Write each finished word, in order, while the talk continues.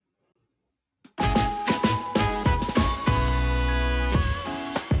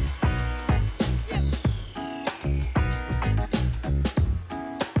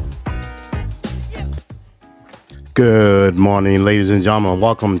Good morning, ladies and gentlemen.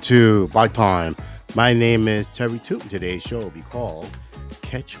 Welcome to Bike Time. My name is Terry Toot. Today's show will be called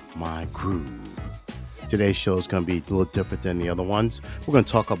Catch My Groove. Today's show is going to be a little different than the other ones. We're going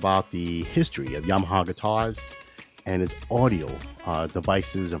to talk about the history of Yamaha guitars and its audio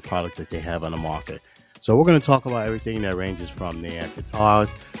devices and products that they have on the market. So we're going to talk about everything that ranges from their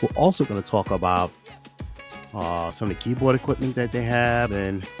guitars. We're also going to talk about some of the keyboard equipment that they have,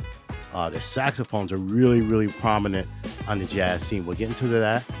 and the saxophones are really, really prominent on the jazz scene. We'll get into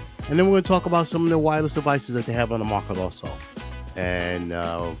that. And then we're going to talk about some of the wireless devices that they have on the market also. And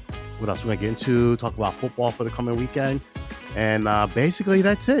what else we're going to get into? Talk about football for the coming weekend. And basically,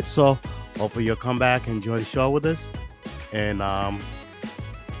 that's it. So hopefully you'll come back and enjoy the show with us. And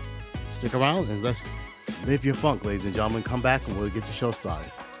stick around and let's live your funk, ladies and gentlemen. Come back and we'll get the show started.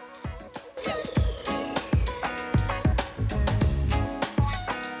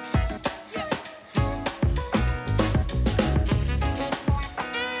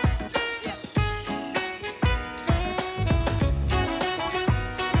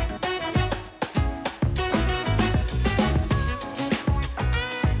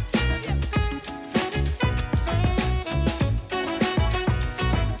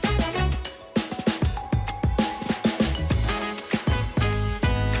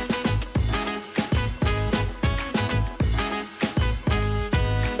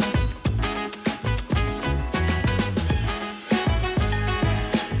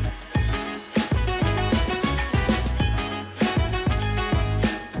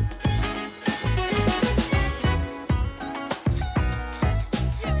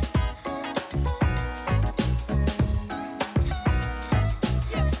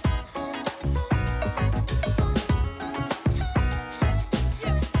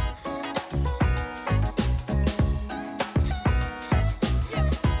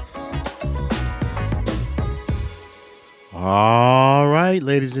 All right,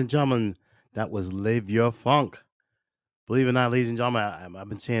 ladies and gentlemen, that was Live Your Funk. Believe it or not, ladies and gentlemen, I've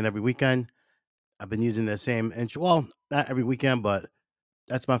been saying every weekend, I've been using the same intro. Well, not every weekend, but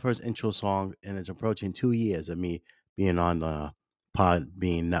that's my first intro song, and it's approaching 2 years of me being on the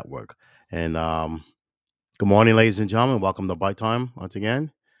Podbean network. And good morning, ladies and gentlemen. Welcome to Bite Time once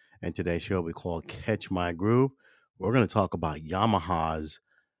again. And today's show we call Catch My Groove. We're going to talk about Yamaha's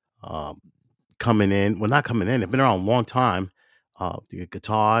um, coming in. Well, not coming in. They've been around a long time. The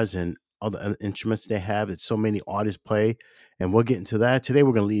guitars and other instruments they have that so many artists play, and we'll get into that today.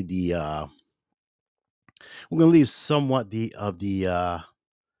 We're going to leave somewhat the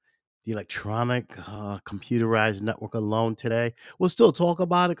electronic computerized network alone today. We'll still talk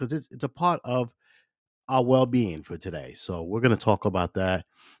about it because it's a part of our well-being for today. So we're going to talk about that.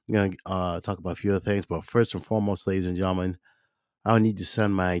 We're going to talk about a few other things, but first and foremost, ladies and gentlemen, I need to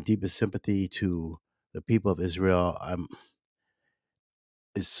send my deepest sympathy to the people of Israel.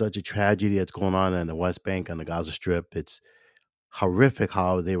 It's such a tragedy that's going on in the West Bank on the Gaza Strip. It's horrific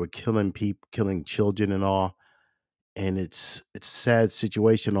how they were killing people, killing children, and all. And it's a sad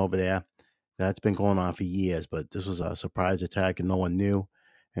situation over there. That's been going on for years, but this was a surprise attack, and no one knew.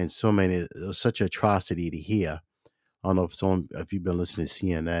 And so many, it was such an atrocity to hear. I don't know if you've been listening to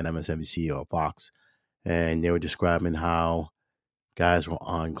CNN, MSNBC, or Fox, and they were describing how guys were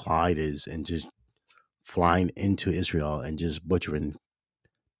on gliders and just flying into Israel and just butchering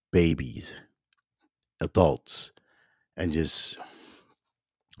babies, adults, and just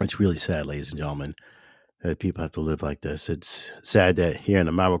it's really sad, ladies and gentlemen, that people have to live like this. It's sad that here in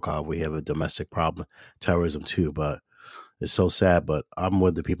America we have a domestic problem, terrorism too, but it's so sad. But I'm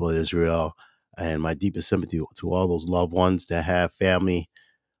with the people of Israel, and my deepest sympathy to all those loved ones that have family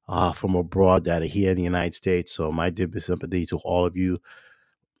from abroad that are here in the United States. So my deepest sympathy to all of you,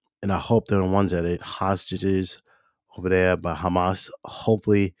 and I hope they're the ones that are hostages over there by Hamas.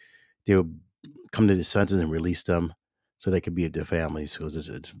 Hopefully, they will come to their senses and release them so they can be with their families, because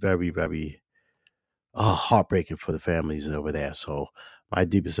it's very, very heartbreaking for the families over there. So my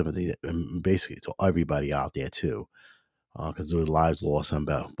deepest sympathy, basically to everybody out there too, because there were lives lost on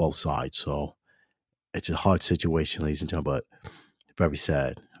both sides. So it's a hard situation, ladies and gentlemen, but very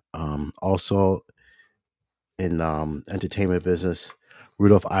sad. Also in entertainment business,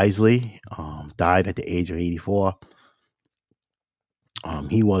 Rudolph Isley died at the age of 84.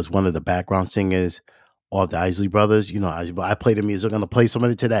 He was one of the background singers of the Isley Brothers. You know, I play the music. I'm going to play some of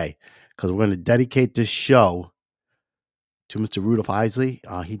it today because we're going to dedicate this show to Mr. Rudolph Isley.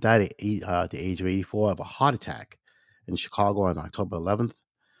 He died at the age of 84 of a heart attack in Chicago on October 11th.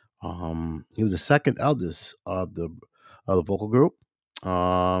 He was the second eldest of the vocal group.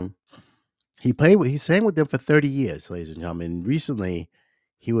 Um, he sang with them for 30 years, ladies and gentlemen. Recently,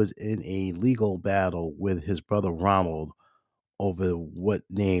 he was in a legal battle with his brother Ronald over what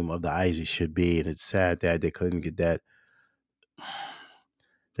name of the Isaac should be, and it's sad that they couldn't get that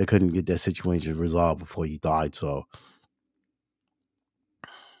situation resolved before he died. So,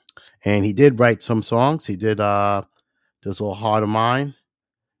 and he did write some songs. He did this little Heart of Mine,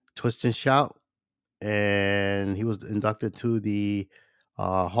 Twist and Shout, and he was inducted to the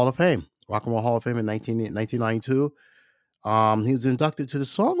Hall of Fame, Rock and Roll Hall of Fame in 1992. He was inducted to the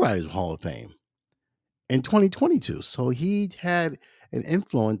Songwriters Hall of Fame in 2022. So he had an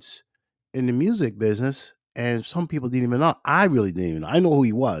influence in the music business, and some people didn't even know. I really didn't even know. I know who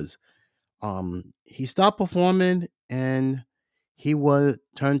he was. He stopped performing, and he was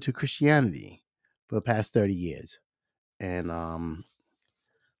turned to Christianity for the past 30 years. And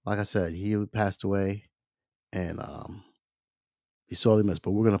like I said, he passed away, and he sorely missed.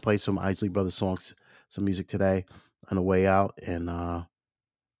 But we're gonna play some Isley Brothers songs, some music today on the way out, and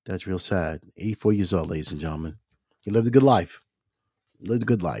that's real sad. 84 years old, ladies and gentlemen. He lived a good life. Lived a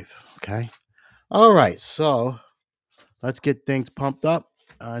good life. Okay. All right. So let's get things pumped up.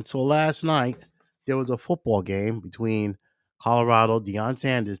 And so last night there was a football game between Colorado, Deion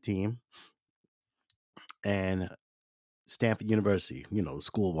Sanders' team, and Stanford University. You know, the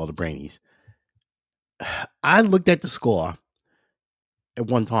school of all the brainies. I looked at the score at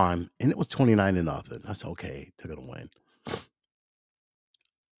one time, and it was 29-0. I said, okay, they're gonna win.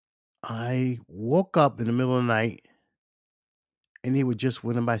 I woke up in the middle of the night, and they were just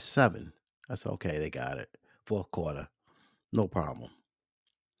winning by 7. I said, okay, they got it. Fourth quarter, no problem.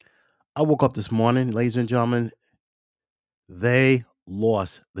 I woke up this morning, ladies and gentlemen. They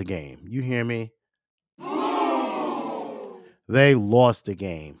lost the game. You hear me? They lost the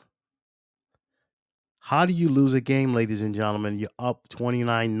game. How do you lose a game, ladies and gentlemen? You're up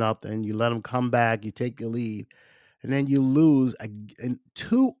 29-0. You let them come back. You take the lead, and then you lose in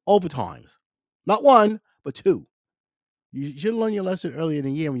 2 overtimes. Not 1, but 2. You should have learned your lesson earlier in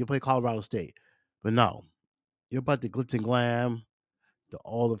the year when you play Colorado State. But no, you're about the glitz and glam,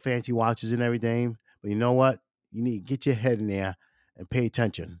 all the fancy watches and everything. But you know what? You need to get your head in there and pay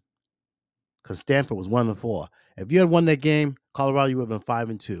attention, because Stanford was 1-4. If you had won that game, Colorado, you would have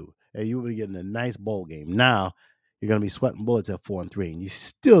been 5-2, and you would be getting a nice bowl game. Now you're going to be sweating bullets at 4-3, and you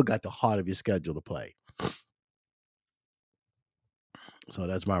still got the heart of your schedule to play. So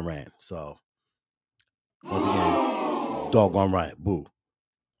that's my rant. So once again, doggone right, boo.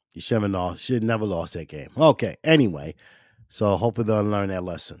 You should have never lost that game. Okay. Anyway, so hopefully they'll learn that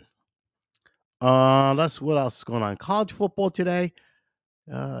lesson. That's what else is going on. College football today.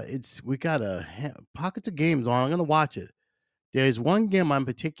 We got pockets of games on. I'm gonna watch it. There's one game in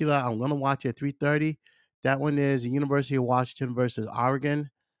particular I'm going to watch at 3:30. That one is the University of Washington versus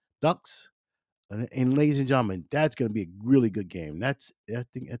Oregon Ducks. And ladies and gentlemen, that's going to be a really good game. I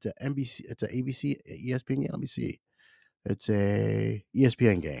think it's a NBC, it's a ABC, ESPN game. Let me see. It's a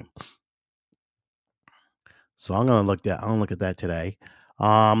ESPN game. So I'm going to look at that today.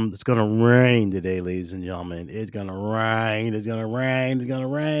 It's going to rain today, ladies and gentlemen. It's going to rain. It's going to rain. It's going to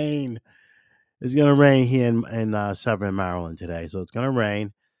rain. It's going to rain here in Southern Maryland today. So it's going to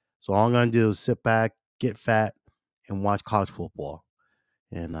rain. So all I'm going to do is sit back, get fat, and watch college football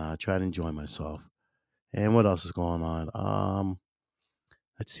and try to enjoy myself. And what else is going on?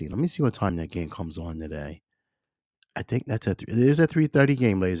 Let's see. Let me see what time that game comes on today. I think it is a 3:30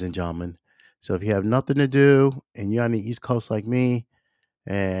 game, ladies and gentlemen. So if you have nothing to do and you're on the East Coast like me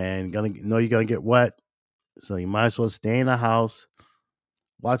and you're going to get wet, so you might as well stay in the house,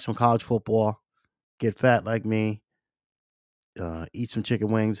 watch some college football, get fat like me, eat some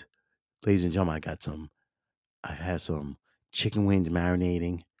chicken wings. Ladies and gentlemen, I had some chicken wings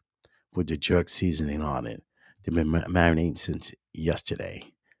marinating with the jerk seasoning on it. They've been marinating since yesterday.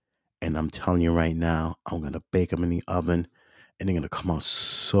 And I'm telling you right now, I'm going to bake them in the oven and they're going to come out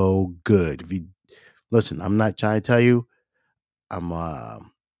so good. If you listen, I'm not trying to tell you I'm,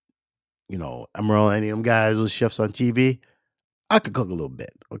 Emerald, any of them guys, those chefs on TV. I could cook a little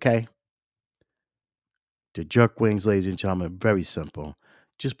bit, okay? The jerk wings, ladies and gentlemen, very simple.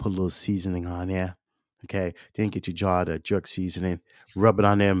 Just put a little seasoning on there. Okay. Then get your jar of jerk seasoning, rub it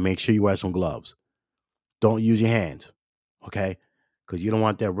on there, and make sure you wear some gloves. Don't use your hands. Okay. Because you don't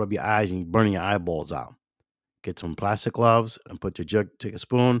want that rub your eyes and burning your eyeballs out. Get some plastic gloves and put your jerk, take a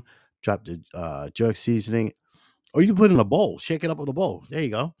spoon, drop the jerk seasoning, or you can put it in a bowl, shake it up with a bowl. There you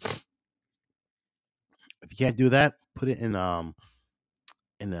go. If you can't do that, put it in a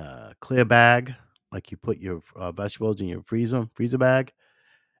clear bag, like you put your vegetables in your freezer bag,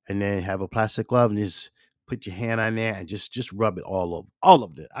 and then have a plastic glove and just put your hand on there and just rub it all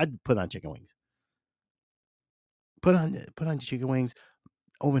over it. I'd put on chicken wings. Put on chicken wings.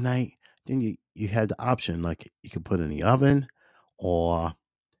 overnight, then you had the option, like, you could put it in the oven, or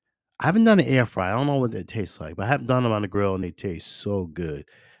I haven't done an air fry. I don't know what that tastes like, but I have done them on the grill, and they taste so good,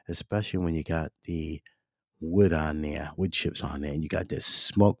 especially when you got the wood on there, wood chips on there, and you got this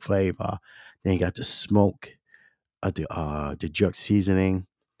smoke flavor. Then you got the smoke of the jerk seasoning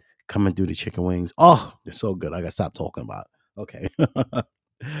coming through the chicken wings. Oh, they're so good. I gotta stop talking about it. Okay.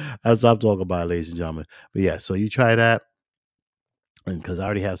 I stop talking about it, ladies and gentlemen. But yeah, so you try that, and because I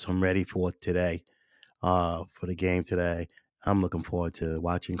already have some ready for today, for the game today. I'm looking forward to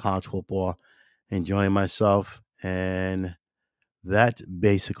watching college football, enjoying myself, and that's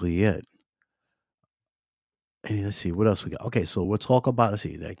basically it. And let's see what else we got. Okay, so we'll talk about, let's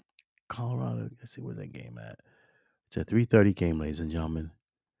see, that Colorado. Let's see where's that game at. It's a 3:30 game, ladies and gentlemen.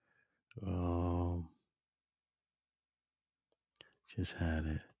 Um, just had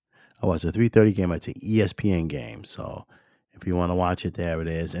it. Oh, it's a 3:30 game. It's an ESPN game. So if you want to watch it, there it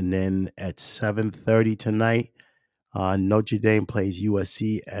is. And then at 7:30 tonight, Notre Dame plays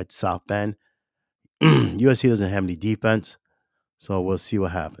USC at South Bend. USC doesn't have any defense, so we'll see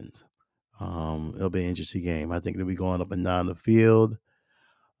what happens. It'll be an interesting game. I think it'll be going up and down the field.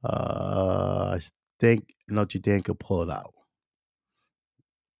 I think Notre Dame could pull it out.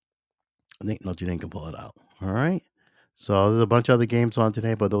 I think Notre Dame can pull it out. All right. So there's a bunch of other games on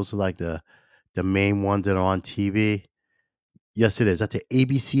today, but those are like the main ones that are on TV. Yes, it is. That's an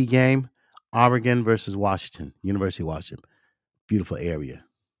ABC game. Oregon versus Washington, University of Washington. Beautiful area.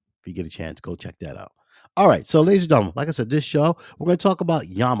 If you get a chance, go check that out. All right. So, ladies and gentlemen, like I said, this show, we're going to talk about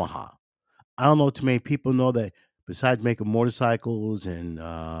Yamaha. I don't know too many people know that besides making motorcycles and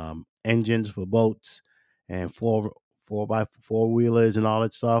engines for boats and four by four wheelers and all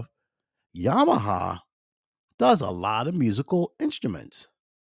that stuff, Yamaha does a lot of musical instruments.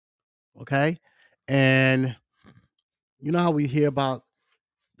 Okay. And you know how we hear about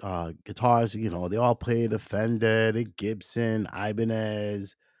guitars, they all play the Fender, the Gibson,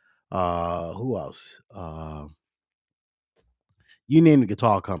 Ibanez, who else? You name the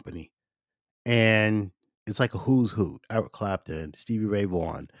guitar company. And it's like a who's who. Eric Clapton, Stevie Ray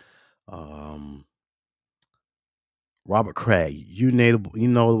Vaughan, um, Robert Craig. You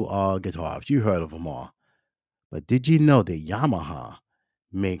know guitars. You heard of them all. But did you know that Yamaha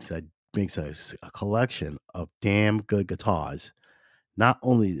makes a collection of damn good guitars? Not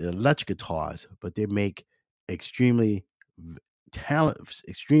only the electric guitars, but they make extremely v-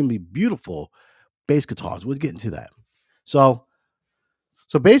 extremely beautiful bass guitars. We'll get into that. So,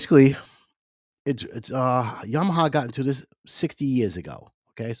 so basically, it's Yamaha got into this 60 years ago.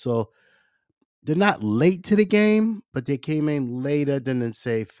 Okay, so they're not late to the game, but they came in later than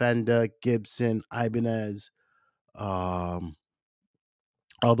say Fender, Gibson, Ibanez, um,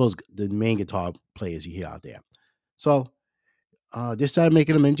 all those the main guitar players you hear out there. So they started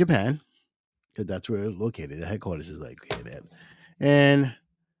making them in Japan because that's where it's located. The headquarters is located at. And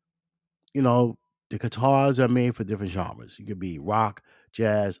you know, the guitars are made for different genres. You could be rock,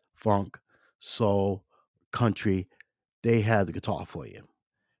 jazz, funk, soul, country. They have the guitar for you.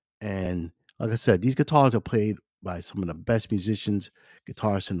 And like I said, these guitars are played by some of the best musicians,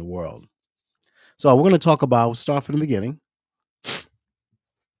 guitarists in the world. So we're going to we'll start from the beginning.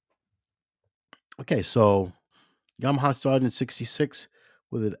 Okay, so Yamaha started in 66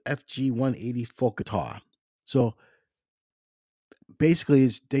 with an FG 180 folk guitar. So basically,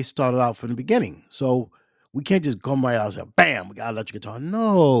 they started out from the beginning. So we can't just come right out and say, bam, we got an electric guitar.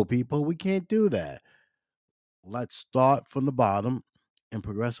 No, people, we can't do that. Let's start from the bottom and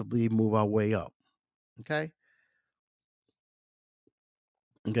progressively move our way up. Okay.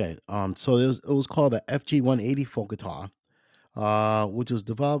 Okay. So it was called the FG 180 folk guitar, which was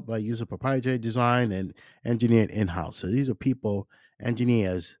developed by using proprietary design and engineered in house. So these are people,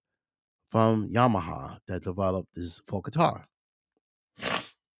 engineers from Yamaha that developed this folk guitar.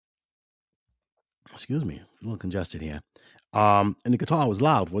 Excuse me, a little congested here. And the guitar was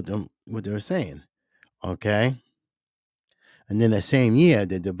loud. What they were saying. Okay. And then that same year,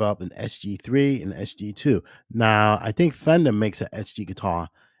 they developed an SG3 and SG2. Now, I think Fender makes an SG guitar,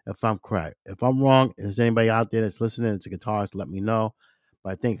 if I'm correct. If I'm wrong, is anybody out there that's listening, it's a guitarist, let me know.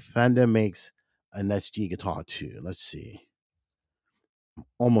 But I think Fender makes an SG guitar too. Let's see.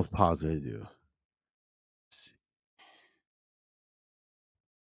 Almost positive they do.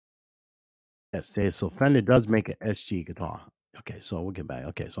 Yes, so Fender does make an SG guitar. Okay, so we'll get back.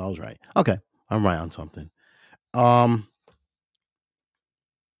 Okay, so I was right. Okay, I'm right on something. Um,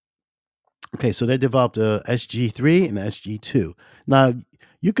 Okay, so they developed a SG3 and a SG2. Now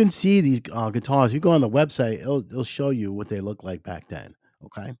you can see these guitars. You go on the website; it'll show you what they look like back then.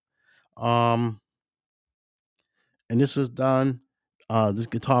 Okay, um, and this was done. This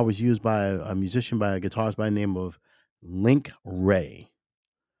guitar was used by a musician, by a guitarist by the name of Link Ray.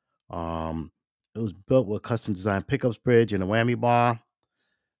 It was built with custom designed pickups bridge and a whammy bar,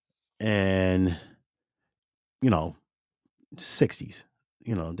 and you know, 60s,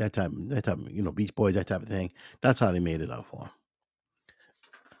 that type, Beach Boys, that type of thing. That's how they made it up for.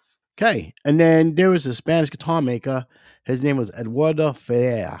 Okay, and then there was a Spanish guitar maker. His name was Eduardo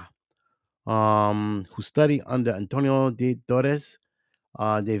Ferrer, who studied under Antonio de Torres.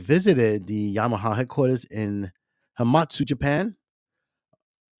 They visited the Yamaha headquarters in Hamatsu, Japan.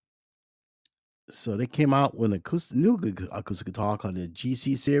 So they came out with an acoustic guitar called the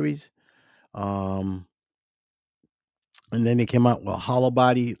GC series. Um, and then they came out with a hollow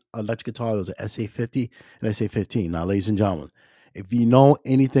body electric guitar. There was an SA50 and SA15. Now, ladies and gentlemen, if you know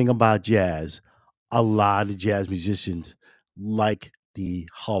anything about jazz, a lot of jazz musicians like the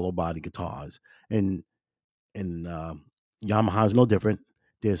hollow body guitars, and Yamaha is no different.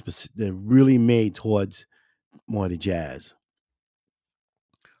 They're really made towards more of the jazz.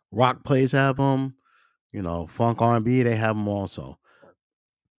 Rock players have them, funk R&B, they have them also.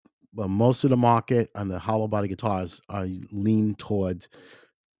 But most of the market on the hollow body guitars are lean towards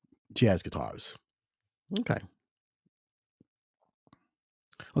jazz guitars. Okay.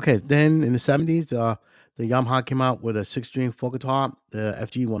 Okay. Then in the 70s, the Yamaha came out with a 6-string folk guitar, the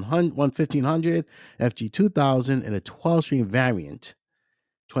FG 100, 1500, FG 2000, and a 12-string variant,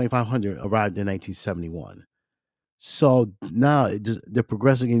 2500, arrived in 1971. So now they're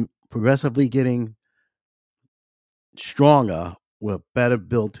progressively getting stronger with better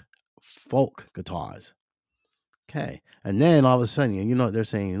built folk guitars. Okay. And then all of a sudden, they're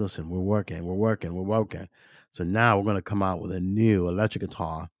saying, listen, we're working. So now we're going to come out with a new electric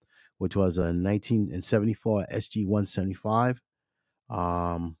guitar, which was a 1974 SG 175.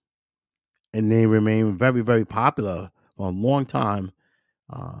 Um, and they remain very, very popular for a long time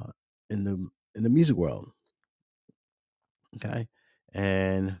uh, in the music world. Okay.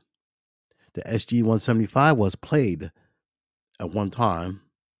 And the SG 175 was played at one time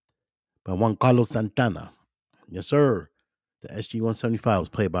by one Carlos Santana. Yes, sir. The SG 175 was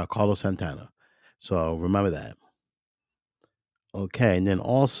played by Carlos Santana. So remember that. Okay. And then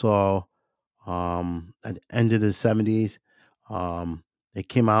also, at the end of the 70s, they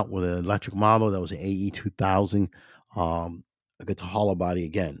came out with an electric model that was an AE 2000, a guitar hollow body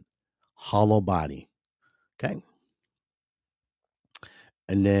again. Hollow body. Okay.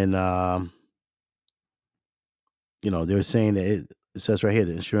 And then, they were saying that it says right here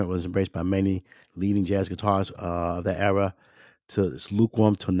the instrument was embraced by many leading jazz guitarists of that era to its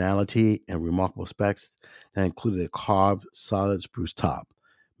lukewarm tonality and remarkable specs that included a carved solid spruce top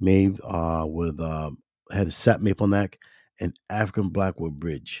made with had a set maple neck and African blackwood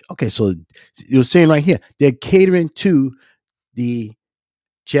bridge. Okay, so you're saying right here they're catering to the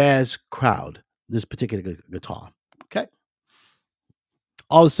jazz crowd, this particular guitar. Okay.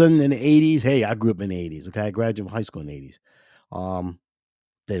 All of a sudden in the 80s, hey, I grew up in the 80s. Okay, I graduated from high school in the 80s. Um,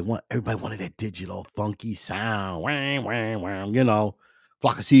 everybody wanted that digital funky sound, wham, wham, wham,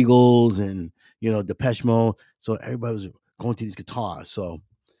 Flock of Seagulls and Depeche Mode. So everybody was going to these guitars. So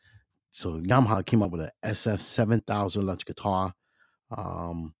Yamaha came up with a SF 7000 electric guitar.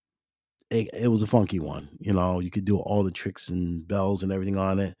 Um, it was a funky one. You could do all the tricks and bells and everything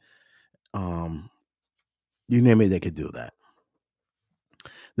on it. Um, you name it, they could do that.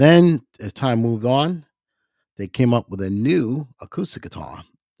 Then as time moved on, they came up with a new acoustic guitar.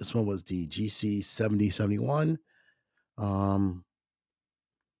 This one was the GC 7071. Um,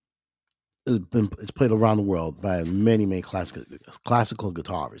 it's played around the world by many, many classical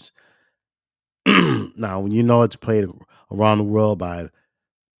guitarists. Now, when it's played around the world by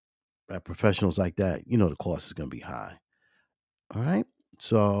professionals like that, the cost is going to be high. All right.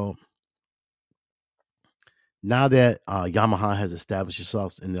 So now that Yamaha has established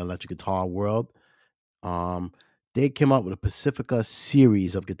itself in the electric guitar world, um, they came up with a Pacifica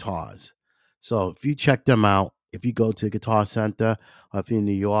series of guitars. So if you check them out, if you go to Guitar Center, or if you're in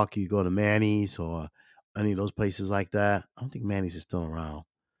New York, you go to Manny's or any of those places like that. I don't think Manny's is still around.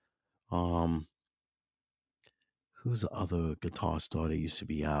 Um, who's the other guitar store that used to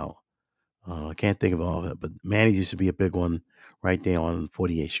be out? I can't think of all of it, but Manny's used to be a big one right there on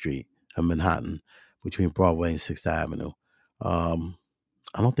 48th Street in Manhattan, between Broadway and 6th Avenue.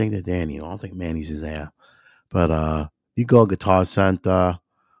 I don't think they're there anymore. I don't think Manny's is there. But you go Guitar Center,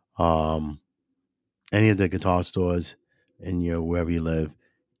 um, any of the guitar stores in your wherever you live,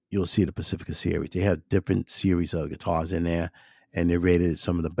 you'll see the Pacifica series. They have different series of guitars in there, and they're rated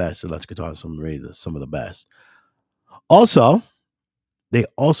some of the best. Electric guitars, some of the best. Also, they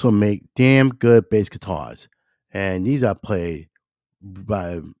also make damn good bass guitars, and these are played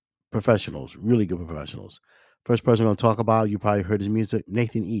by professionals, really good professionals. First person I'm gonna talk about, you probably heard his music,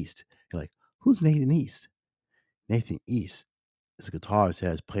 Nathan East. You're like, who's Nathan East? Nathan East is a guitarist that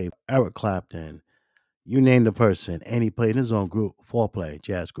has played Eric Clapton, you name the person, and he played in his own group, Foreplay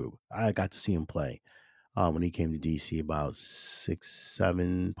Jazz Group. I got to see him play when he came to DC about 6,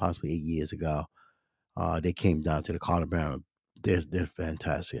 7, possibly 8 years ago. They came down to the Carter Barron. They're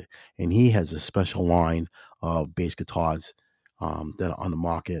fantastic, and he has a special line of bass guitars that are on the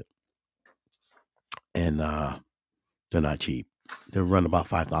market, and they're not cheap. They run about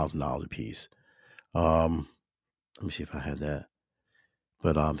 $5,000 a piece. Um, Let me see if I had that.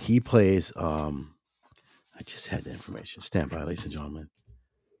 But he plays. I just had the information. Stand by, ladies and gentlemen.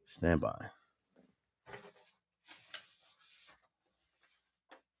 Stand by.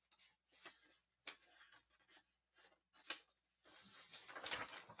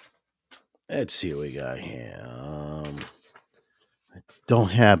 Let's see what we got here.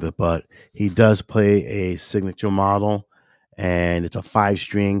 Don't have it, but he does play a signature model, and it's a 5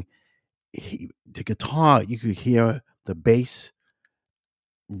 string. The guitar, you could hear the bass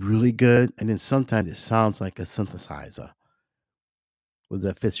really good, and then sometimes it sounds like a synthesizer with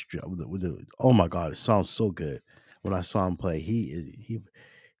the fifth string. Oh my god, it sounds so good. When I saw him play,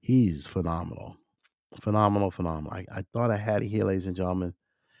 he's phenomenal, phenomenal, phenomenal. I thought I had it here, ladies and gentlemen,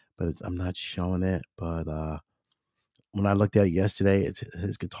 but I'm not showing it. But when I looked at it yesterday, it's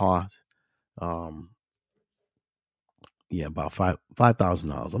his guitar. Um, yeah, about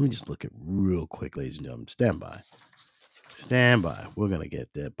 $5,000. Let me just look at real quick, ladies and gentlemen. Stand by, stand by. We're gonna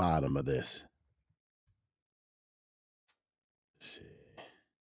get the bottom of this. Let's see.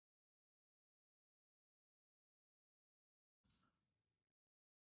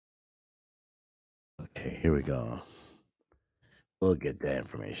 Okay, here we go. We'll get that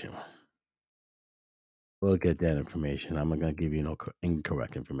information. We'll get that information. I'm not gonna give you no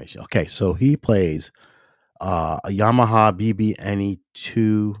incorrect information. Okay, so he plays a Yamaha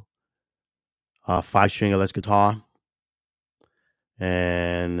BBNE2 5 string electric guitar,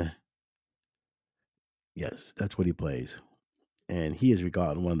 and yes, that's what he plays. And he is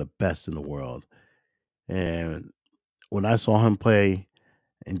regarded one of the best in the world. And when I saw him play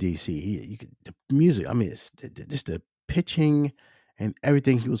in DC, you could the music. I mean, it's just the pitching and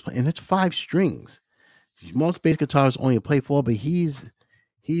everything he was playing. And it's 5 strings. Most bass guitarists only play 4, but he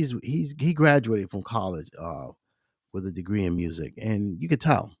graduated from college with a degree in music, and you could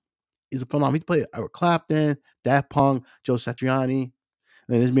tell he's a phenomenal. He played Eric Clapton, Daft Punk, Joe Satriani,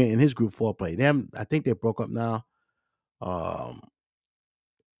 and his man in his group Foreplay. Them, I think they broke up now, because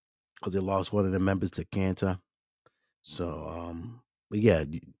they lost one of their members to cancer. So, but yeah,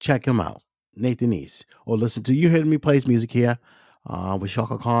 check him out, Nathan East, or listen to you heard me play his music here with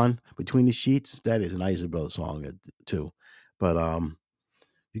Shaka Khan, Between the Sheets. That is an Isley Brothers song too, but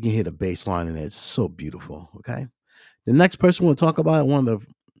you can hear the bass line in it. It's so beautiful. Okay, the next person we'll talk about, one of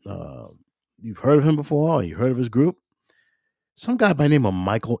you've heard of him before, or you heard of his group, some guy by the name of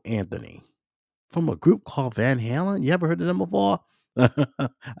Michael Anthony from a group called Van Halen. You ever heard of them before?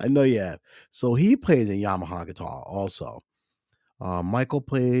 I know you have. So he plays a Yamaha guitar also. Michael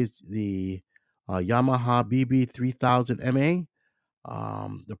plays the Yamaha BB 3000 MA.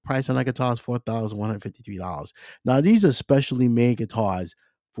 The price on that guitar is $4,153. Now, these are specially made guitars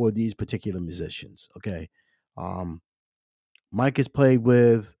for these particular musicians. Okay. Um, Mike has played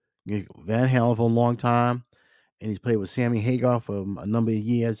with Van Halen for a long time, and he's played with Sammy Hagar for a number of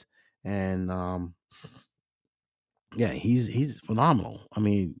years. And yeah, he's phenomenal. I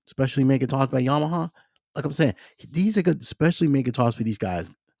mean, especially made guitars by Yamaha. Like I'm saying, these are good, especially made guitars for these guys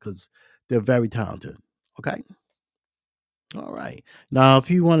because they're very talented. Okay. All right. Now, if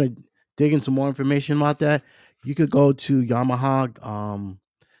you want to dig into more information about that, you could go to Yamaha,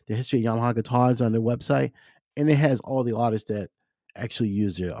 the history of Yamaha guitars on their website, and it has all the artists that actually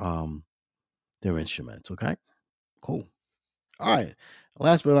use their instruments. Okay. Cool. All right.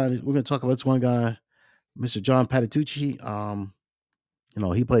 Last but not least, we're gonna talk about this one guy, Mr. John Patitucci.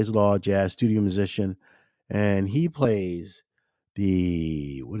 He plays a lot of jazz, studio musician, and he plays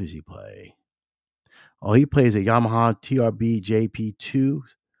the what does he play? Oh, he plays a Yamaha TRB JP2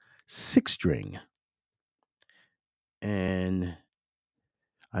 6 string, and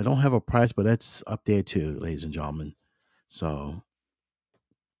I don't have a price, but that's up there too, ladies and gentlemen. So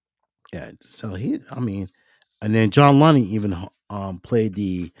yeah, so I mean, and then John Lunny even played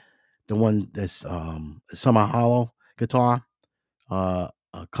the one that's Summer Hollow guitar,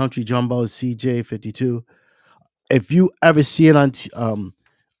 Country Jumbo CJ52. If you ever see it on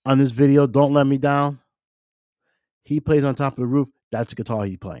this video, Don't Let Me Down, he plays on top of the roof. That's the guitar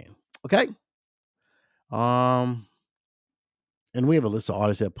he's playing. Okay. Um, And we have a list of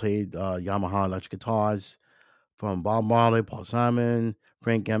artists that played Yamaha electric guitars from Bob Marley, Paul Simon,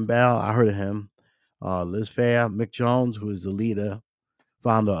 Frank Gambale. I heard of him. Liz Phair, Mick Jones, who is the leader,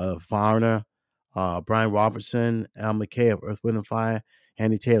 founder of Foreigner, Brian Robertson, Al McKay of Earth, Wind and Fire,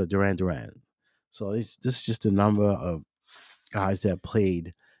 Andy Taylor, Duran Duran. So this is just a number of guys that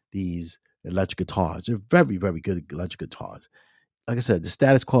played these electric guitars. They're very, very good electric guitars. Like I said, the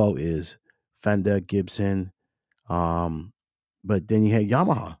status quo is Fender, Gibson, um, but then you have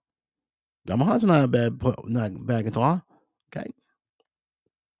Yamaha. Yamaha's not a not a bad guitar. Okay.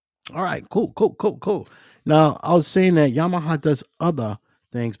 All right. Cool. Cool. Cool. Cool. Now I was saying that Yamaha does other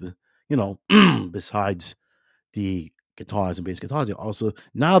things, but besides the guitars and bass guitars, they also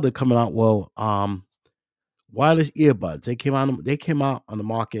now they're coming out wireless earbuds. They came out on the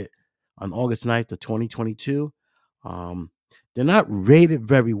market on August 9th of 2022. Um, they're not rated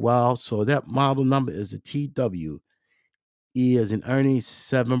very well, so that model number is the TW. E as in Ernie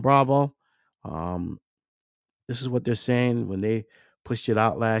 7 Bravo. Um, this is what they're saying when they pushed it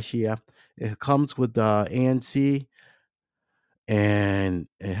out last year. It comes with the ANC and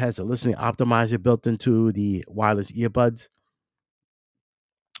it has a listening optimizer built into the wireless earbuds.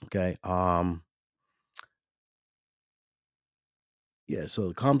 Okay. Yeah, so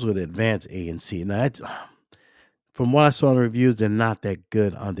it comes with advanced ANC. Now that's from what I saw in the reviews, they're not that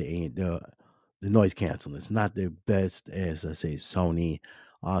good on the noise canceling. It's not their best as I say Sony,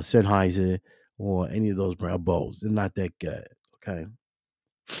 Sennheiser, or any of those brand Bose. They're not that good. Okay.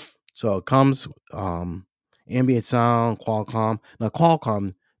 So it comes ambient sound, Qualcomm. Now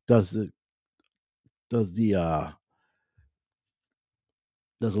Qualcomm does the does the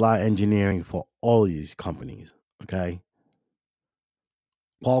does a lot of engineering for all of these companies. Okay.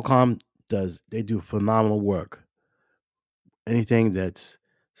 Qualcomm they do phenomenal work. Anything that's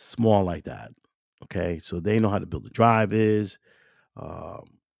small like that. Okay. So they know how to build the drivers, um,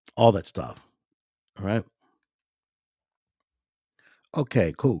 all that stuff. All right.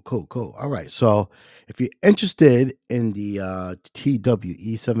 Okay, cool, cool, cool. All right. So if you're interested in the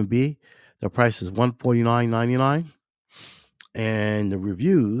TWE7B, the price is $149.99. And the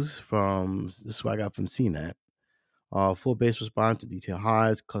reviews from this is what I got from CNET. Full bass response to detail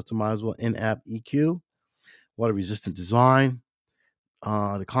highs, customizable in-app EQ, water resistant design.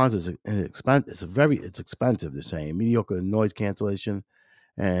 The cons is it's expensive, they're saying. Mediocre noise cancellation.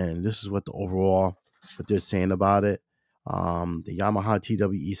 And this is what what they're saying about it. The Yamaha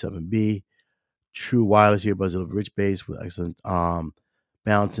TWE7B, true wireless earbuds of rich bass with excellent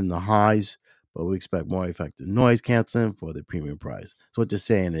balance in the highs, but we expect more effective noise canceling for the premium price. So what they're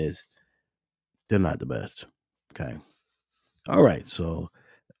saying is they're not the best. Okay. All right. So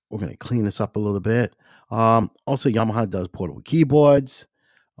we're gonna clean this up a little bit. Also, Yamaha does portable keyboards.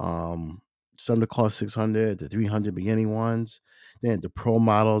 Um, some that cost 600, the 300 beginning ones. Then the pro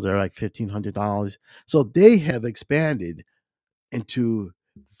models are like $1,500. So they have expanded into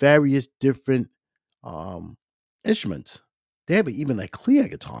various different um, instruments. They have even a clear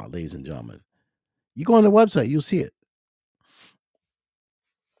guitar, ladies and gentlemen. You go on the website, you'll see it.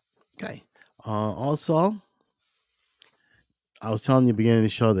 Okay. Also, I was telling you at the beginning of the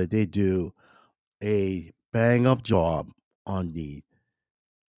show that they do a bang up job on the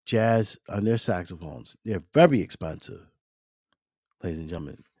jazz on their saxophones. They're very expensive, ladies and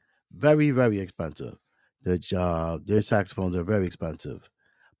gentlemen. Very, very expensive. Their saxophones are very expensive,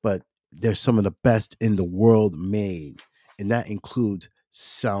 but they're some of the best in the world made, and that includes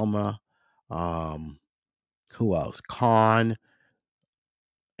Selma. Um, who else? Kahn.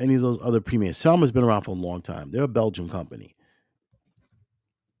 Any of those other premium. Selma's been around for a long time. They're a Belgian company.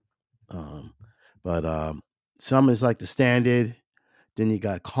 Um, but Selma is like the standard. Then you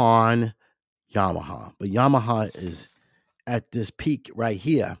got Kahn, Yamaha. But Yamaha is at this peak right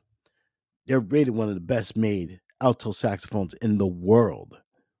here. They're rated one of the best made alto saxophones in the world.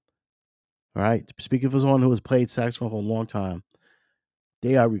 All right. Speaking for someone who has played saxophone for a long time,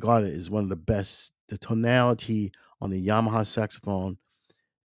 they are regarded as one of the best. The tonality on the Yamaha saxophone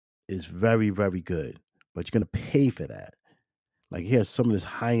is very, very good, but you're going to pay for that. Like here's some of this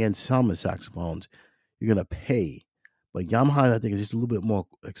high end Selma saxophones, you're going to pay. But Yamaha, I think, is just a little bit more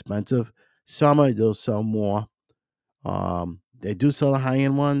expensive. Selma, they'll sell more. They do sell the high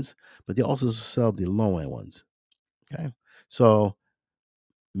end ones, but they also sell the low end ones. Okay. So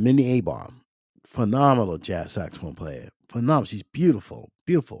Minnie A Bomb, phenomenal jazz saxophone player. Phenomenal. She's beautiful,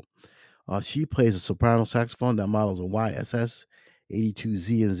 beautiful. She plays a soprano saxophone. That model is a YSS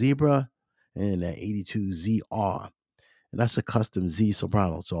 82Z and Zebra and an 82ZR. And that's a custom Z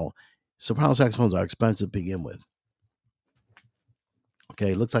soprano. So soprano saxophones are expensive to begin with.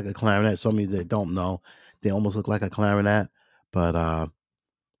 Okay, it looks like a clarinet. Some of you that don't know, they almost look like a clarinet, but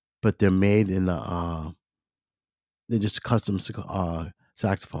they're made in the they're just custom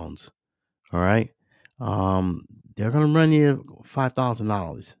saxophones. All right, um, they're gonna run you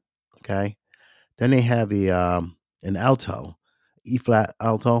 $5,000. Okay, then they have an alto, E flat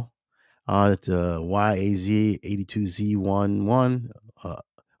alto. It's a YAZ 82Z11 uh,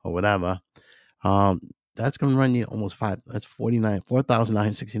 or whatever. Um, that's gonna run you almost five. That's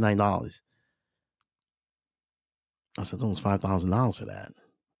 $4,969. I said almost $5,000 for that.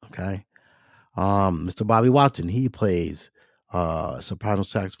 Okay. Mr. Bobby Watson, he plays soprano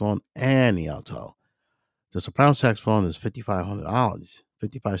saxophone and the alto. The soprano saxophone is $5,500,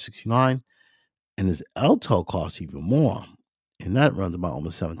 $5,569, and his alto costs even more, and that runs about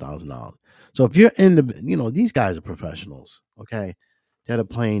almost $7,000. So if you're in the, these guys are professionals, okay, that are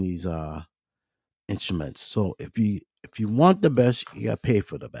playing these instruments. So if you want the best, you got to pay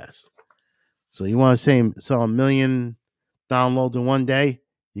for the best. So you want to sell a million downloads in one day,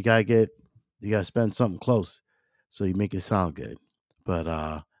 you gotta spend something close, so you make it sound good. But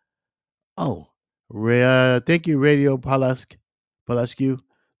oh, thank you, Radio Palescu.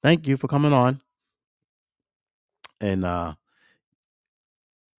 Thank you for coming on. And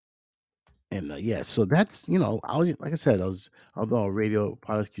yeah, so that's I was like I said, I was on Radio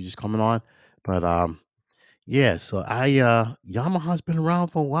Palescu just coming on, but yeah, so Yamaha's been around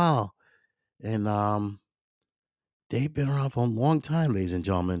for a while, and they've been around for a long time, ladies and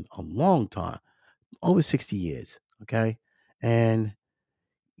gentlemen, a long time, over 60 years. Okay, and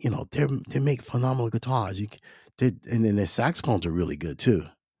they make phenomenal guitars. And then their saxophones are really good too.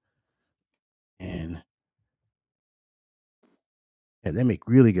 And yeah, they make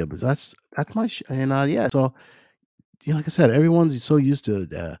really good. But that's my and yeah. So like I said, everyone's so used to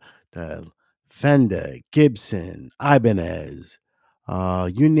the Fender, Gibson, Ibanez,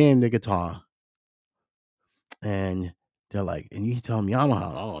 you name the guitar, and they're like, and you tell them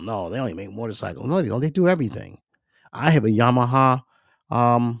Yamaha, oh no, they only make motorcycles. No, they don't. They do everything. I have a Yamaha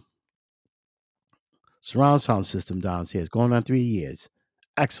um surround sound system downstairs, going on 3 years.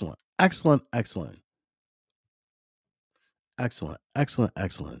 Excellent, excellent, excellent, excellent, excellent,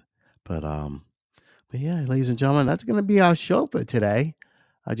 excellent. But yeah, ladies and gentlemen, that's gonna be our show for today.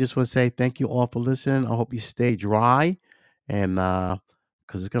 I just want to say thank you all for listening. I hope you stay dry, and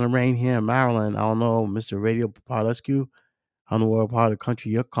because it's gonna rain here in Maryland. I don't know, Mr. Radio Parlescu, I don't know what part of the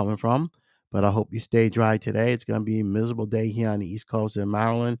country you're coming from, but I hope you stay dry today. It's gonna be a miserable day here on the East Coast in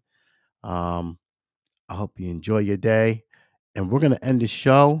Maryland. Um, I hope you enjoy your day, and we're gonna end the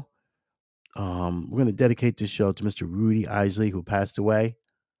show. We're gonna dedicate this show to Mr. Rudy Isley, who passed away.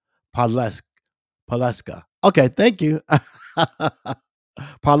 Parlesk, Parleska. Okay, thank you.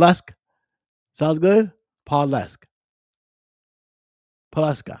 Parlesk. Sounds good? Parlesk.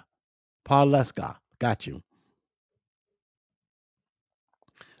 Parleska. Parleska. Got you.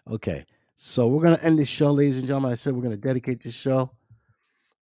 Okay. So we're gonna end this show, ladies and gentlemen. I said we're gonna dedicate this show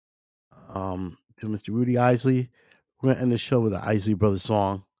to Mr. Rudy Isley. We're gonna end the show with the Isley Brothers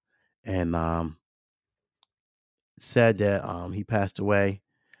song. And sad that he passed away,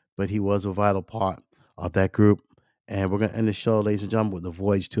 but he was a vital part of that group. And we're gonna end the show, ladies and gentlemen, with the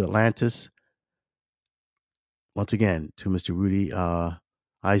Voyage to Atlantis. Once again, to Mr. Rudy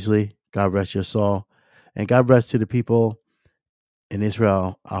Isley, God rest your soul. And God rest to the people in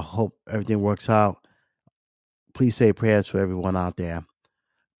Israel. I hope everything works out. Please say prayers for everyone out there.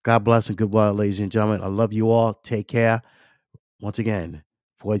 God bless and goodbye, ladies and gentlemen. I love you all. Take care. Once again,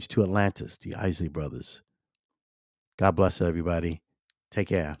 Voyage to Atlantis, the Isley Brothers. God bless everybody. Take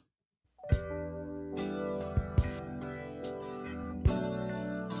care.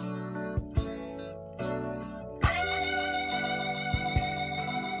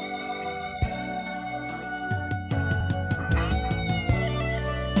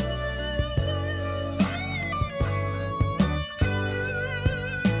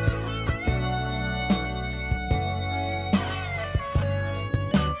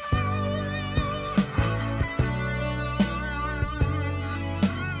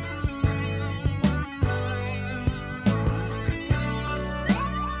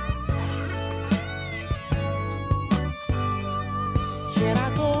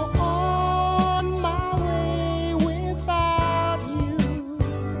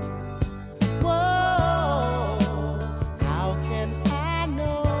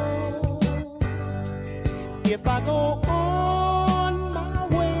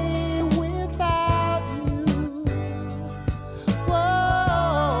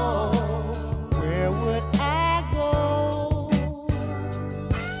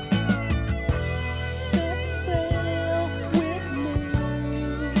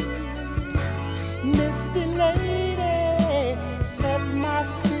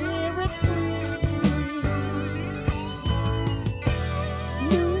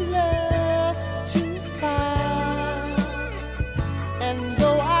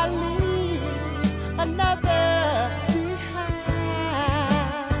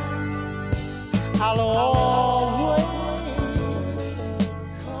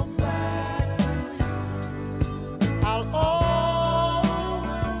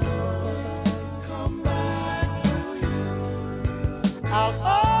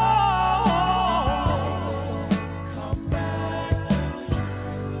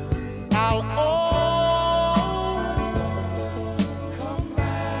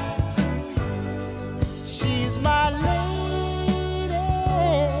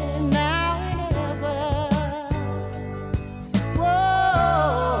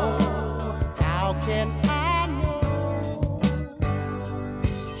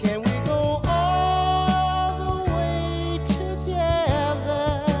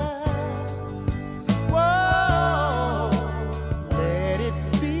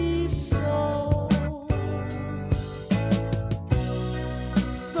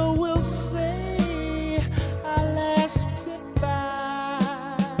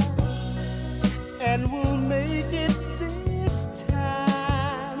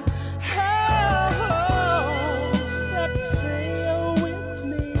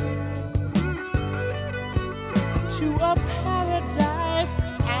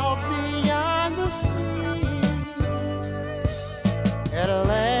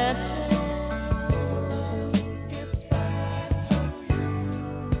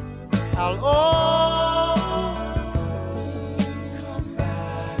 I'll come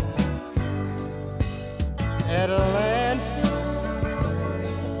back. Atlanta,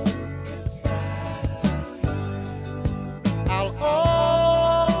 I'll come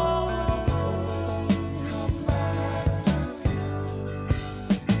back.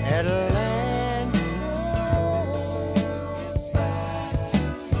 Atlanta,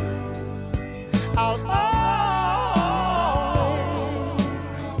 I'll